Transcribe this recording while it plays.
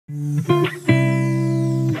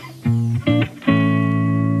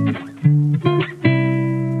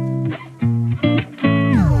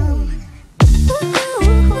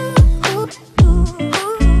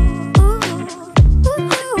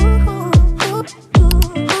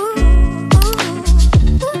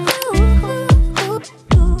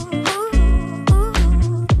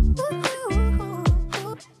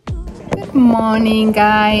Morning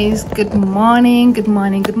guys, good morning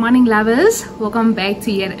lovers. Welcome back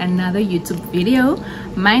to yet another YouTube video.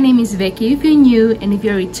 My name is Vecky if you're new, and if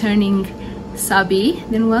you're returning subby,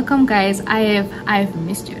 then welcome guys. I've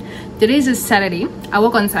missed you. Today is a Saturday. I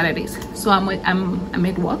work on Saturdays, so I'm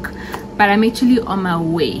at work, but I'm actually on my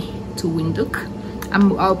way to Windhoek.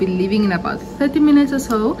 I'll be leaving in about 30 minutes or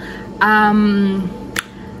so.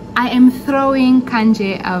 I am throwing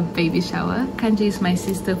Kandje a baby shower. Kandje is my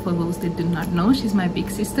sister, for those that do not know. She's my big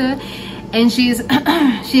sister, and she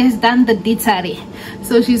has done the ditari.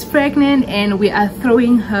 So she's pregnant and we are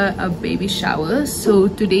throwing her a baby shower. So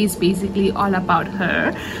today is basically all about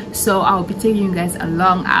her. So I'll be taking you guys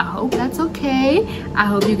along. I hope that's okay. I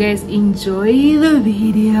hope you guys enjoy the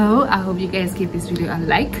video. I hope you guys give this video a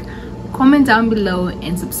like, comment down below,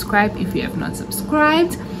 and subscribe if you have not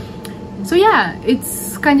subscribed. So yeah,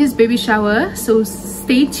 it's Kandje's baby shower, so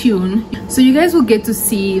stay tuned. So you guys will get to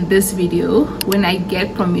see this video when I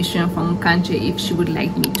get permission from Kandje if she would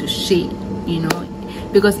like me to share, you know,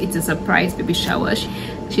 because it's a surprise baby shower.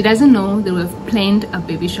 She doesn't know that we've planned a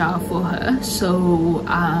baby shower for her. So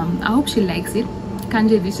I hope she likes it.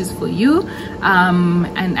 Kandje, this is for you.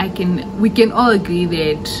 And we can all agree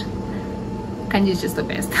that Kandje is just the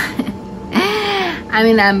best. I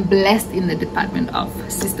mean, I'm blessed in the department of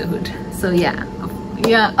sisterhood. So yeah,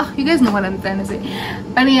 oh, you guys know what I'm trying to say.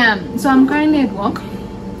 But yeah, so I'm currently at work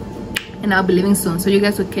and I'll be leaving soon, so you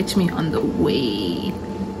guys will catch me on the way.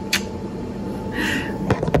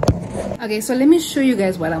 Okay, so let me show you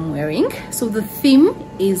guys what I'm wearing. So the theme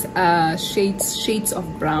is shades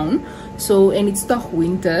of brown. So, and it's the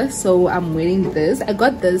winter, so I'm wearing this. I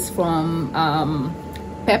got this from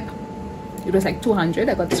Pep. It was like 200.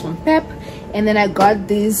 I got this from Pep. And then I got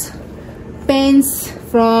these pants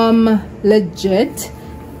from Legit.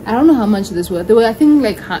 I don't know how much this were. They were, I think,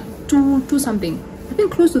 like two something. I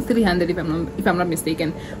think close to 300 if I'm not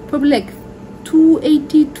mistaken. Probably like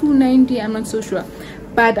 280, 290. I'm not so sure.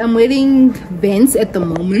 But I'm wearing Vans at the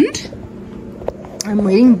moment. I'm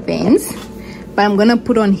wearing Vans, but I'm gonna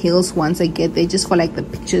put on heels once I get there, just for like the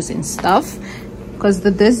pictures and stuff. Because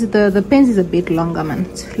the pants is a bit longer, man.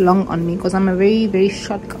 It's long on me because I'm a very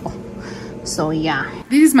short girl. So yeah,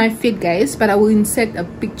 this is my fit guys, but I will insert a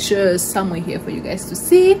picture somewhere here for you guys to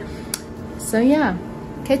see. So yeah,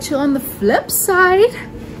 catch you on the flip side.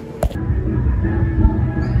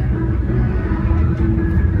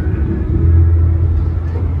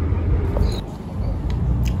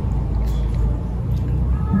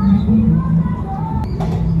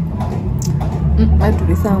 I have to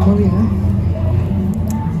be some movie, huh?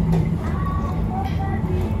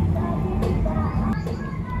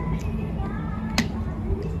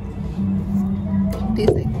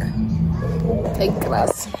 Like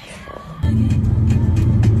grass.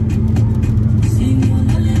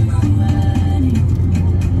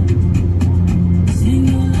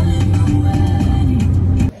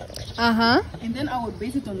 And then I would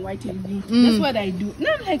base it on white and blue. That's what I do.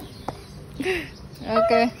 No, I'm like,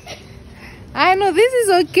 okay. I know this is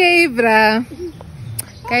okay, bruh.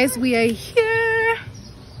 Guys, we are here.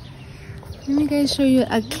 Let me guys show you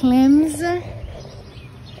a cleanser.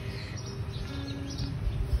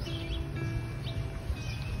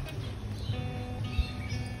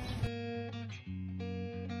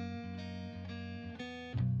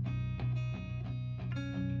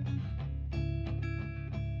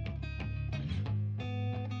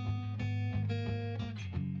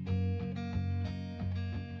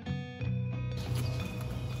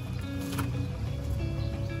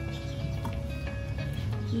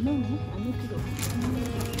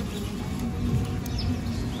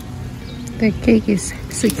 The cake is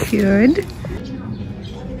secured.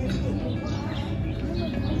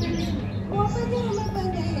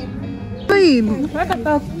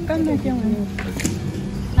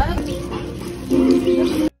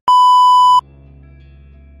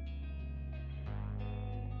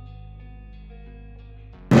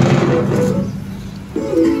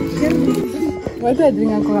 Why do I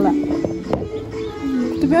drink alcohol?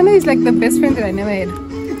 To be honest, it's like the best friend that I never had.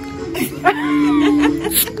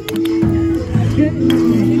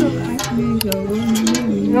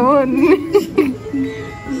 No.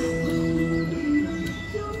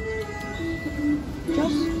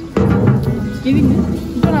 Giving me.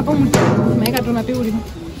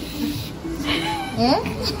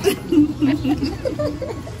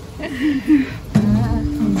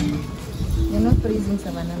 You're not praising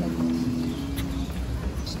Savannah like that.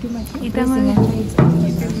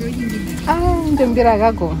 Njambira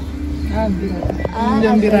kako.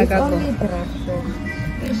 Njambira kako.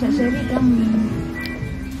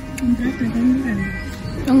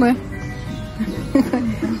 Okay.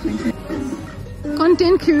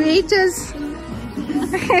 Content creators.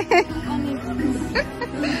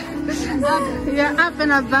 You're up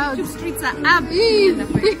and about. The streets are up.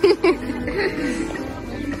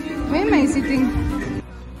 Where am I sitting?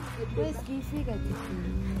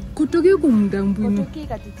 Kutoki kumdambuni.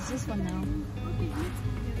 Just for now.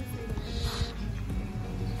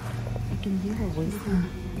 I can hear her voice now.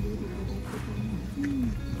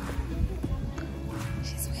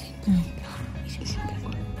 She's wearing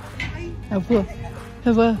Apa?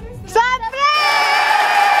 Apa?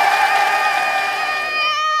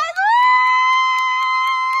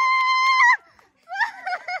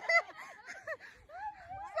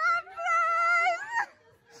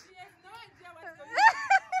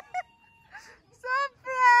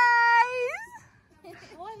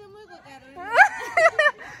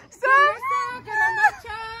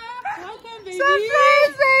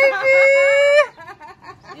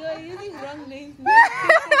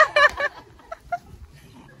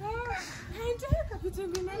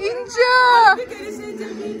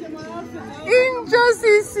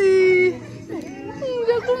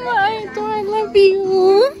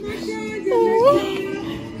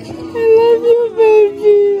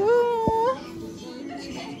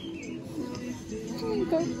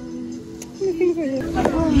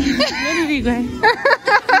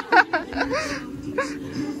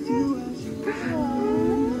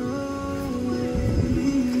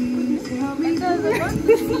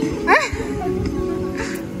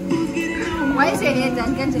 Why is it here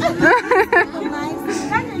then?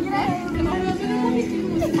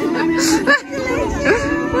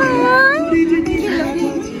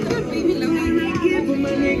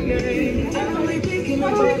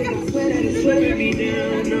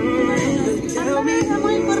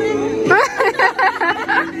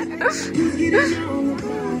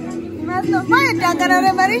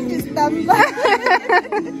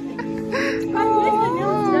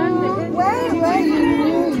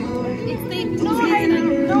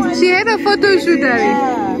 She had a photo shoot,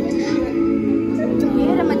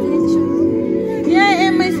 Yeah,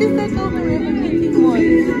 and my sister told me we were making more.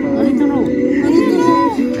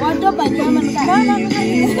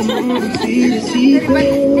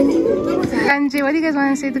 Kandje, what do you guys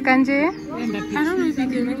want to say to Kandje? I don't know if you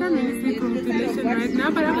can make a ministry compilation right now,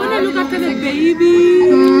 but I want to look after the baby.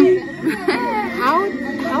 How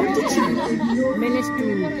did she manage to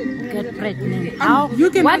get pregnant?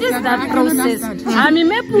 What is that process? I mean,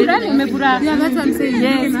 yeah, that's what I'm saying.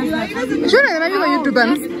 Yes. Sure, I'm going to YouTuber.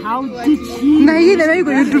 How did she? No, you're going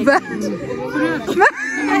to YouTuber.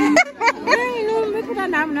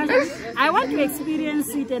 I want to experience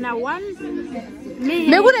it, and I want. Me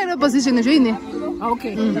good at position,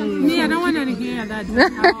 Okay. Me, I don't want to hear that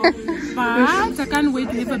now. But I can't wait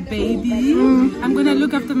to have a baby. I'm gonna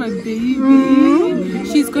look after my baby.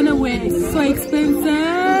 She's gonna wear so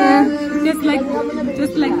expensive. Just like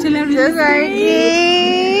Chillery. Just like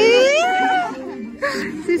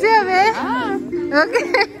okay.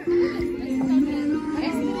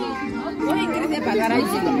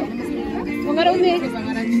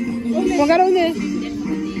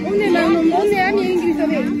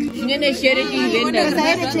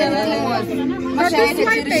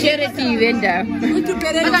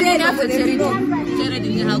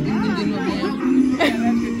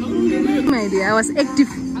 My dear, I was active.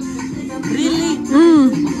 Really?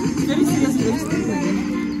 Very serious.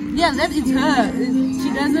 Yeah, that is her. She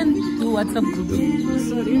doesn't do WhatsApp groups.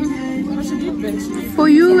 Sorry. For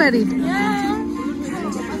you, Eddie. Yeah.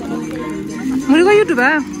 What are you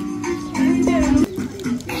YouTuber?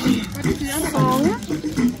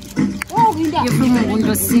 You're from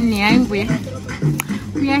Mungunda, Sydney,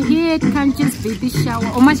 we are here at Kandje's baby shower.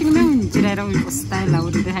 Oh, my style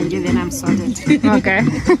out of the high, then I'm sorted. Okay.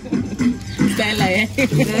 Style, eh?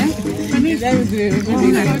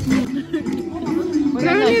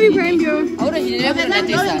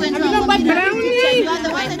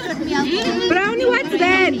 Brownie, what's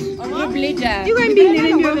that? You can be in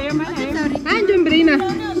your I'm Jumbrina.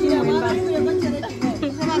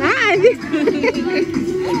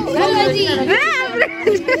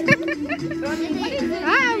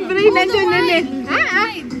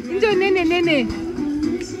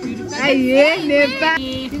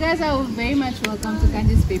 You guys are very much welcome to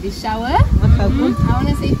Kandje's baby shower. I want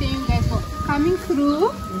to say thank you guys for coming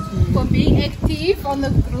through. for being active on the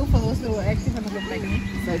group, for those who are active on the group like me.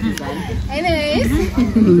 Anyways,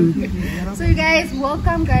 so you guys,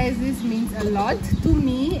 welcome guys. This means a lot to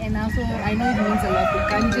me, and also I know it means a lot to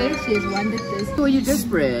Kandje. She has wanted this. So you're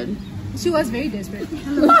desperate? She was very desperate. She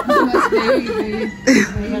was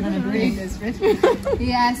very desperate.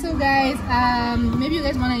 Yeah, so guys, maybe you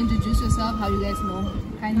guys want to introduce yourself, how you guys know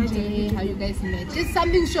Kandje, how you guys met. Just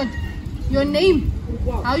something short. Your name,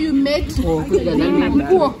 how you met. For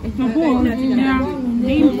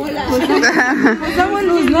someone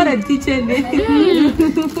who's not a teacher.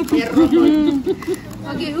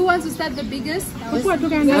 Okay, who wants to start the biggest? Yeah, let's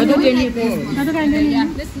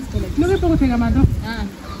just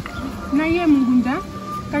Vecky Mungunda,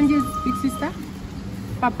 Kandje's big sister.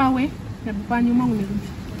 Papa we, na papa nyuma unerudi.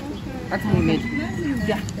 That's my mate.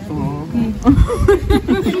 Yeah. Oh.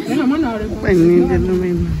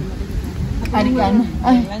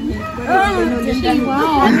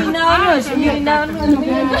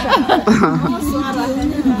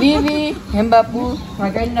 Vivi, Hembapu,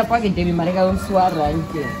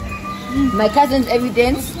 my cousin's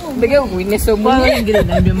evidence. I'm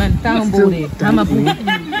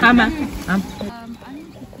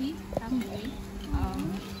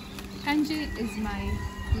Kandje is my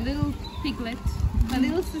little piglet. My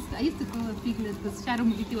little sister, I used to call her piglet because Shadow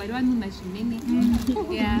Mugiti, I don't know Mashimini.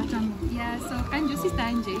 Yeah, so Kandje, sister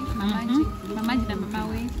Anje, Mama and Mama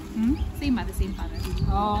way. Same mother, same father.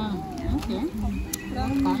 Oh, okay.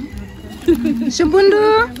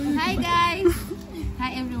 Shambundu! Hi guys!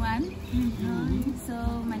 Hi everyone. So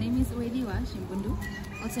my name is Vecky Mungunda,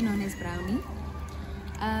 also known as Brownie.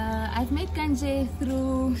 I've met Kandje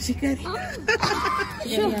through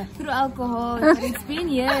through alcohol. It's been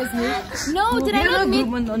years. No, did I not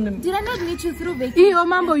meet you through Vecky? Oh,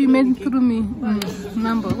 Mambo, you met through me.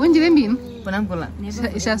 Mambo. When did I meet?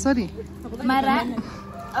 Sorry. Mara.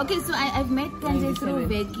 Okay, so I've met Kandje through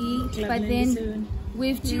Vecky, but then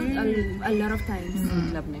we've chilled a lot of times.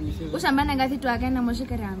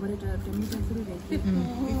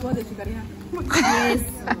 Yes.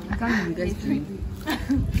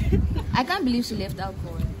 I can't believe she left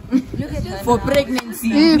alcohol. Look at her. For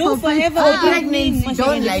pregnancy. For pregnancy.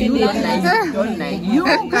 Don't lie. Don't lie. You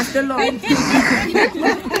Castello. Okay,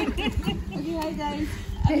 hi guys.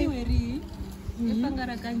 I'm Weri.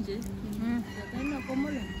 Epangara Kandje.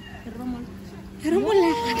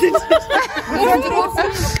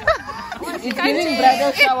 It's giving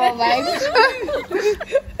bridal shower vibes.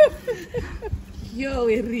 Yo,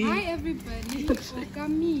 Weri. Hi everybody.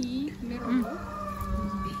 Kami Meromo.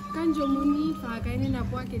 Kandje muni fakaine na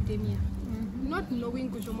kwa academia. Not knowing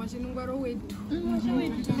kuchomashinungaro wetu.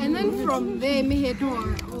 And then from there me head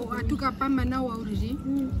or atuka pamba na wa uriji.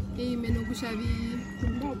 Menokushavi.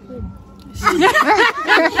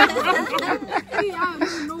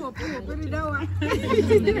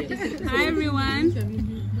 Hi everyone.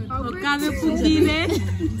 Okabe Pukile.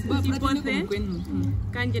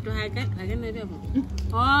 Kandje to haka again.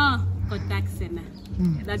 Oh, Kotaksena.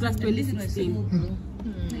 That was 2016.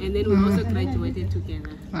 And then we also graduated together.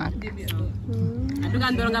 Hi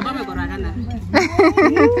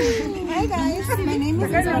guys, my name is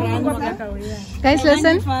Guys,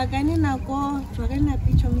 listen.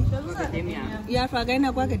 Yeah,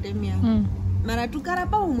 Fagana kwa academia. Mara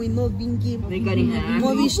tukarapa umwino bingi.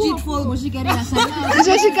 Movi street for mushikari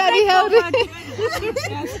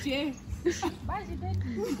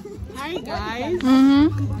Hi guys. I'm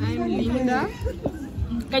Linda.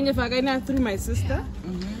 Kandje Fagana through my sister.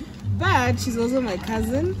 But she's also my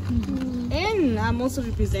cousin. And I'm also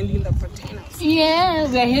representing the Protenas. Yeah,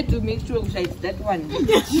 we're here to make sure it's that one.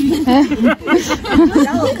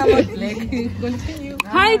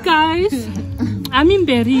 Hi guys, I'm in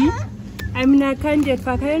Berry. I'm in a Kandje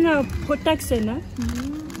Fagana Protection.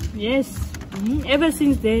 Yes. Ever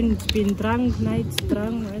since then, it's been drunk nights,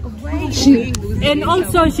 drunk nights. And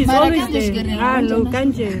also, she's always there. Ah, no,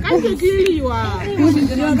 Kandje. Kandje, clearly you are.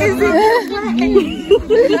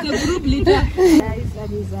 The group leader. Guys,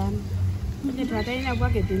 Adizan. Tutaenda kwa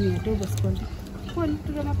academia tu school. Kwa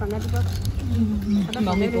ndio mapanga tu kwa.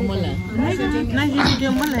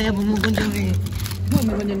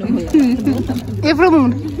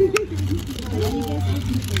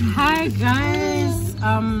 Hi guys.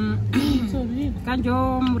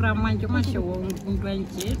 Kanjo mramanjo mashawo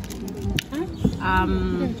ngwenje.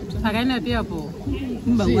 Pagana pia po.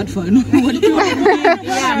 What fun?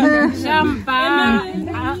 Champa.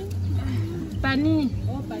 Pani.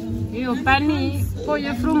 Yo pani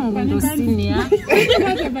poyo from Mungunda.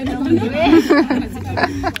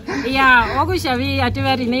 Yeah, okushavi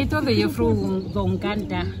ateveri neito the from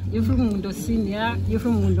Gonganda. You from Mungunda, you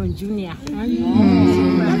from Mungunda Junior.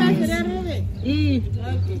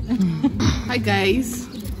 Hi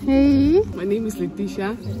guys. Hey. My name is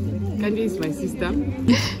Letitia. Kandje is my sister.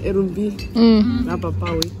 Erumbi.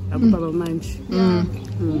 Papawe. Papa Manch.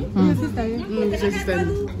 Your sister? Your sister.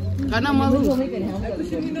 Kana malu.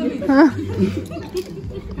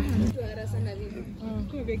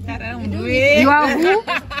 You are who?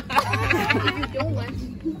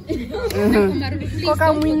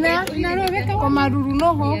 Koka mwina. Komaruru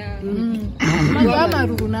noho. Manjwa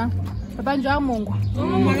maruru na. Banjwa mongwa.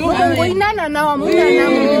 Mongwa inana na wa mwina na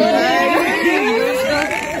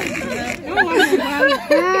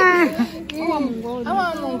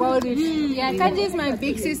yeah, Kandje is my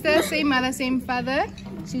big sister, same mother, same father.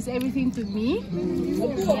 She's everything to me.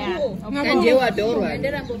 Yeah.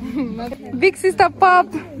 Okay. Big sister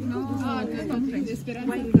pop. Guys,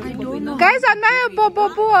 I'm not a pop.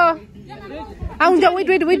 Wait.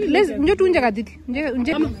 Let's do it.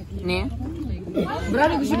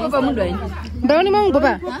 Brownie mong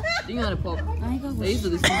baba. Do you want to pop? I used to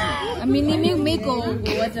this. I mean, you make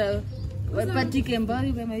what a party can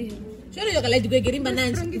bury by my. Sure, you're going to get in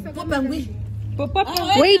bananas. Pop and we.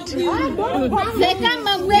 Wait.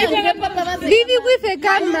 Vivi with a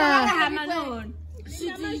camera.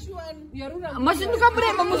 Machine company,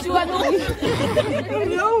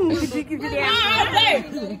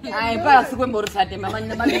 I pass when more Saturday,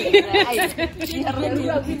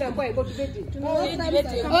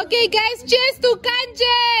 Okay, guys, cheers to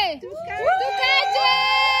Kandje!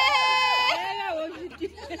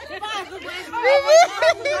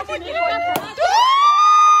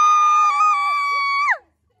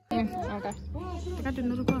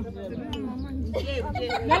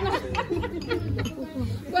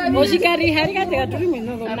 Oshikari hari kate katuri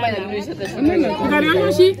meno.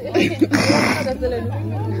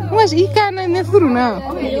 Mas ikana nefuru na.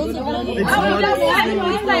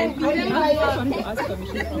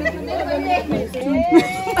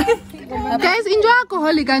 Guys, enjoy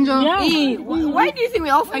alcohol, Kandje. Why do you think we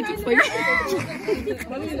all fighting for you?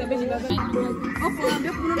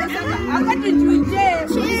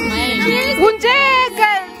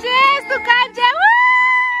 Cheers to Kandje.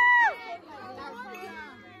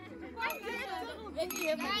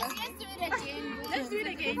 Let's do it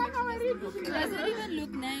again. Does it even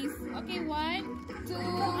look nice? Okay, 1, 2,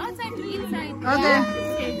 outside to inside. Okay.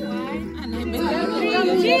 Okay, 1,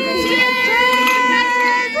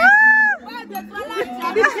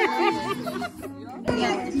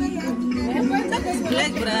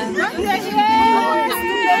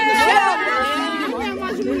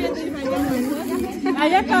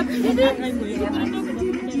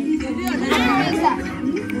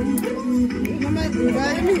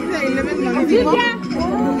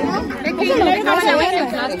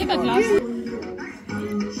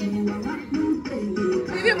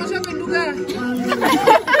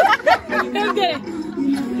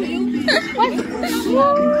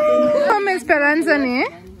 Come Esperanza, né?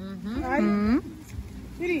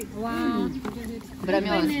 Wow.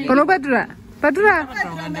 Kono Padura.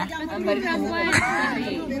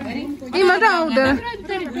 Imada order.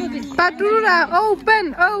 Padura,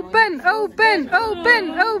 open.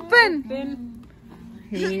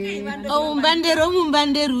 Oh,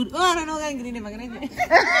 Mbanderu. Oh, I don't know what green magnet.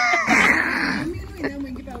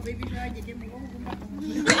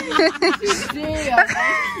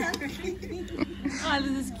 Oh,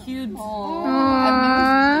 this is cute.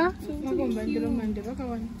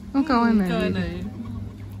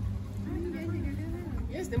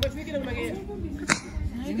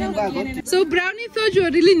 So Brownie thought you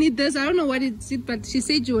would really need this. I don't know what it's, but she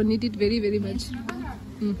said you will need it very, very much.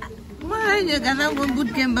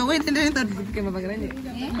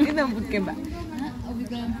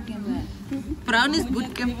 Brownie's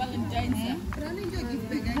boot camp.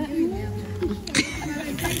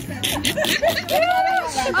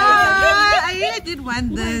 I really did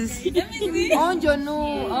want this. Oh,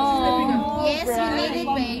 Jonu. Oh. Yes, we made it,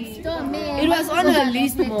 babe. Don't make It was on a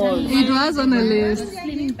list, Mom. It was on a list.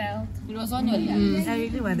 sleeping belt. It was on your list. I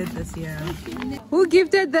really wanted this, yeah. Who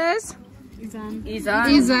gifted this?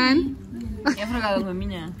 Izan. Eu forgot a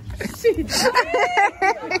minha.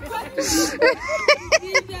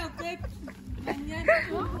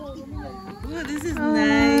 Oh, this is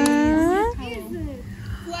nice.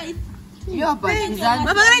 Yo, but Izan.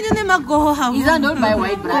 Izan don't buy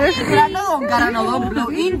white bread. Izan don't got no blue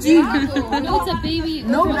inji. No, it's a baby.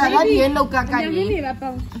 No, that yellow kaka.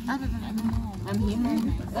 I'm him.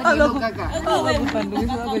 That yellow kaka.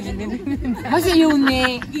 What's a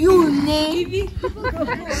unique?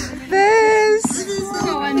 This.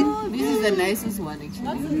 This is the nicest one actually.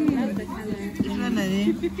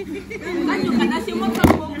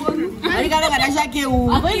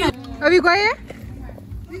 Are we quiet?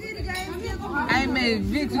 I'm a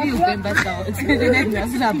victory member.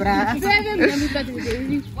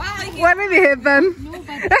 What did happen?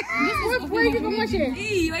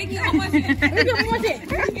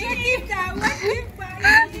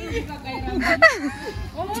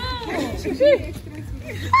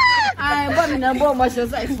 I want to know much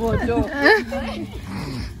as I photo. I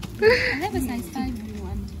have a size 5 if you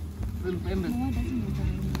want.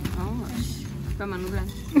 Oh, come on,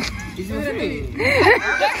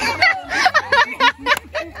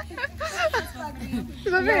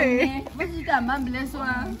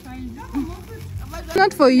 it's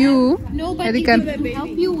not for you. Nobody can help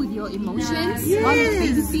you with your emotions. While you're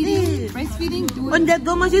breastfeeding, do it.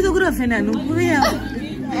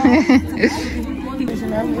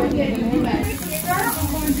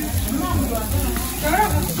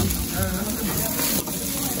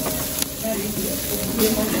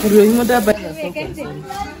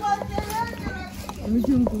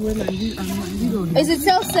 Is it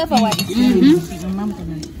self-serve or what?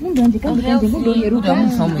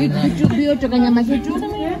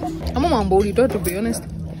 I'm a body to be honest.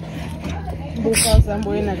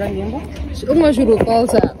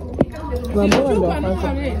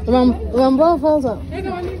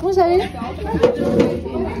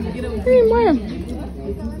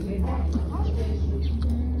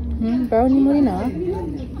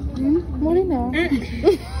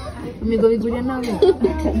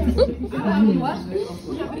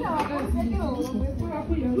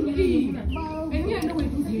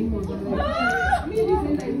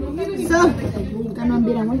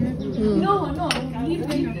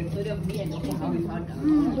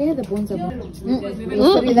 Where the bones are?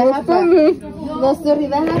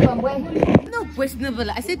 No questionable.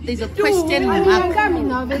 I said there's a question mark.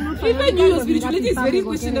 Even your spirituality is very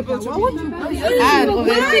questionable. Why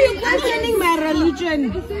are you questioning my religion?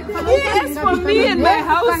 Yes, for me and my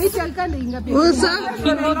house.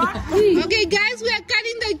 Okay, guys, we are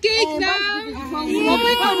cutting the cake now.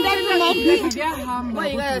 Why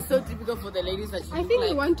you guys are so typical for the ladies that I think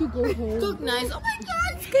we want to go home. look nice. Oh my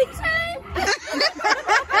god, it's cake time.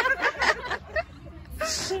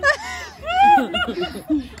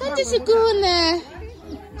 Kandje shikuna.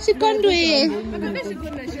 Shikondwe.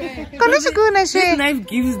 Kono shikuna she. This knife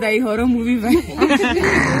gives the horror movie vibe.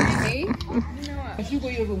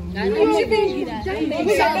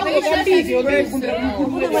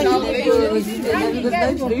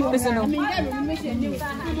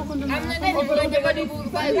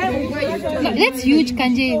 That's huge,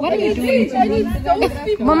 Kandje. What are you doing?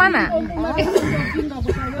 Momana.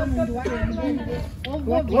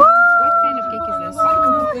 What kind of cake is this?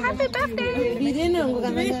 Happy birthday!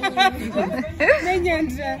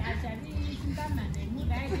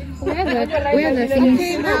 Where are the things?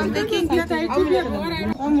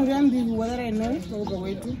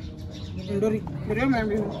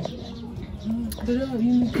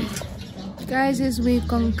 Guys, as we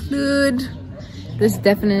conclude, this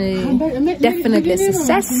definitely a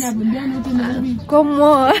success. Come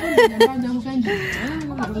on.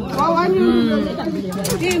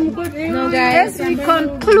 No, guys,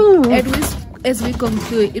 as we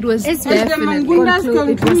conclude, it was definitely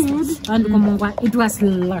it was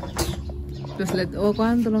locked. It was like, oh,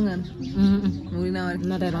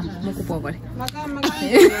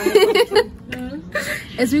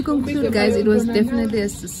 as we conclude, guys, it was definitely a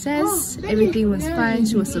success. Everything was fine.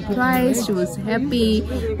 She was surprised. She was happy.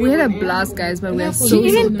 We had a blast, guys, but we are so tired.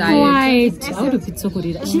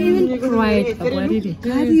 She even cried.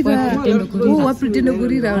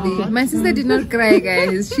 My sister did not cry,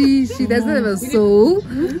 guys. She doesn't have a soul,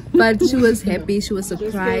 but she was happy. She was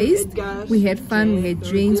surprised. We had fun. We had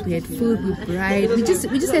drinks. We had food. We cried. We just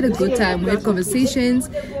had a good time. We had conversations.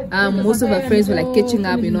 Most of our friends were like catching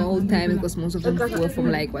up, all the time, because most of them were from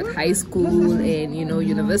like high school and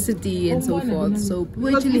university and so forth. So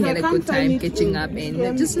we actually had a good time catching up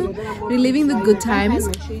and just reliving the good times.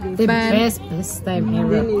 The best time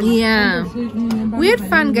ever. Yeah, we had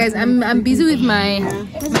fun, guys. I'm busy with my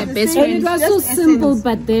best friend. It was so simple,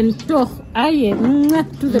 but then to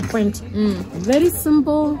the point. Very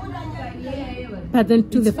simple, but then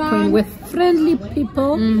to the point, with friendly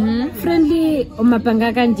people, friendly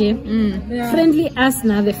Omapanga Kandje, friendly us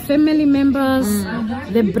now, the family members,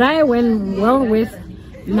 the bride went well with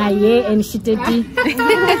Naye and Shiteti.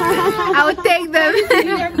 I'll take them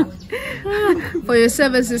for your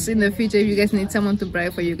services in the future. If you guys need someone to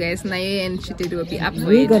bride for you guys, Naye and Shiteti will be up for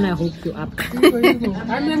We're it. gonna hook you up.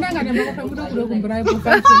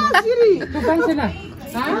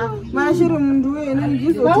 Hey,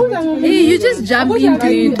 you just jump into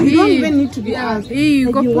it. You don't even need to be asked. Hey,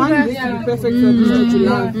 you want this to be perfect for to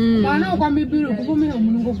love.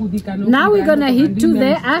 Now we're gonna head to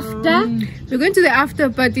the after. We're going to the after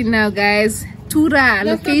party now, guys. Tura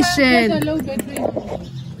location.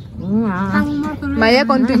 Maya,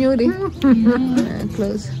 continue.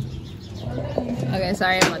 Close. Okay,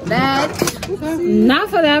 sorry about that. Now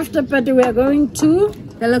for the after party, we are going to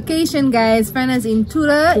the location, guys. Find us in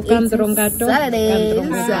Tura. It's Saturdays.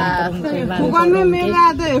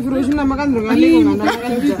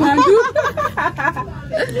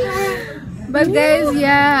 But guys,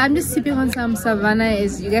 yeah, I'm just sipping on some savannah.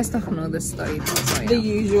 As you guys don't know the story. The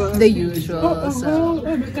usual. The usual. So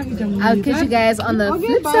I'll catch you guys on the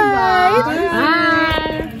flip side.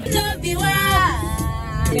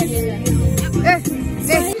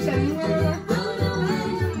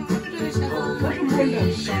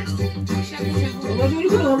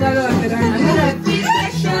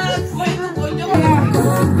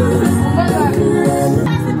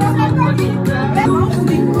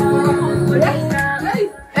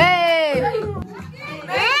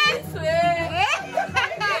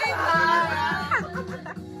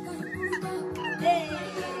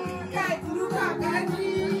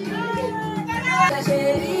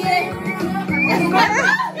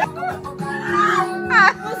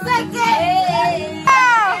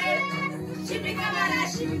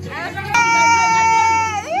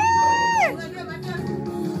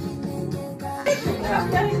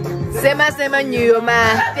 Sema nyuma.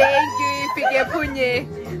 Thank you. Fike punye.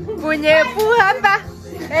 Punye puhamba.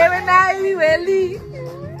 Ewe na weli.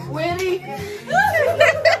 Weli.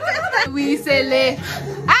 Wisele.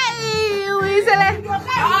 Ay, wisele.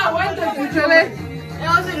 Ah, wait the video.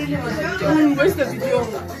 Where's the video?